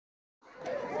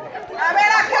A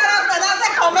ver a qué horas me das de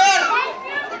comer.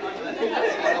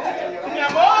 ¡Mi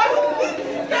amor!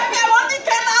 ¿Qué mi amor ni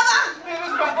qué nada?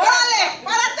 ¡Órale,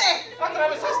 párate!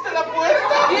 ¡Atravesaste la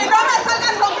puerta! Y no me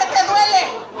salgas lo que te duele,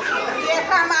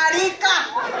 vieja marica.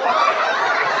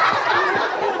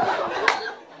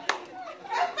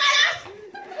 ¿Qué esperas?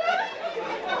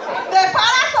 ¿Te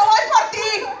paras o voy por ti?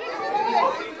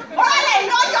 ¡Órale,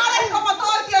 no llores como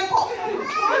todo el tiempo!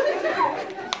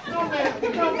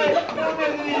 No me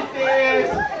grites.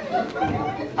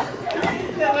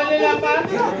 ¿Te duele la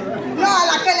panza? No, a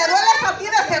la que le duele es a ti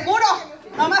de seguro.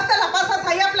 Nomás te la pasas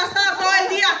ahí aplastada todo el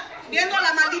día viendo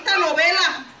la maldita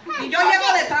novela. Y yo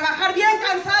llego de trabajar bien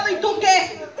cansado, ¿y tú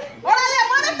qué? ¡Órale,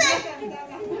 muévete!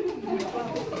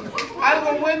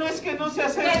 Algo bueno es que no se ¡Que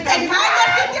acerca. te calles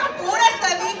y te apures,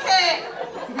 te dije!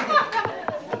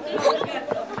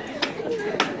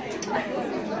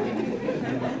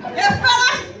 ¿Qué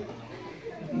esperas?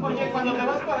 Oye, cuando te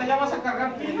vas para allá vas a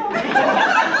cargar pino.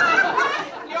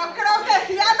 Yo creo que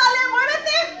sí. ¡Ándale,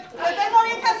 muévete! Me tengo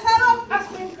bien cansado.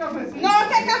 Hazme un cafecito. No,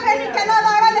 que café ni que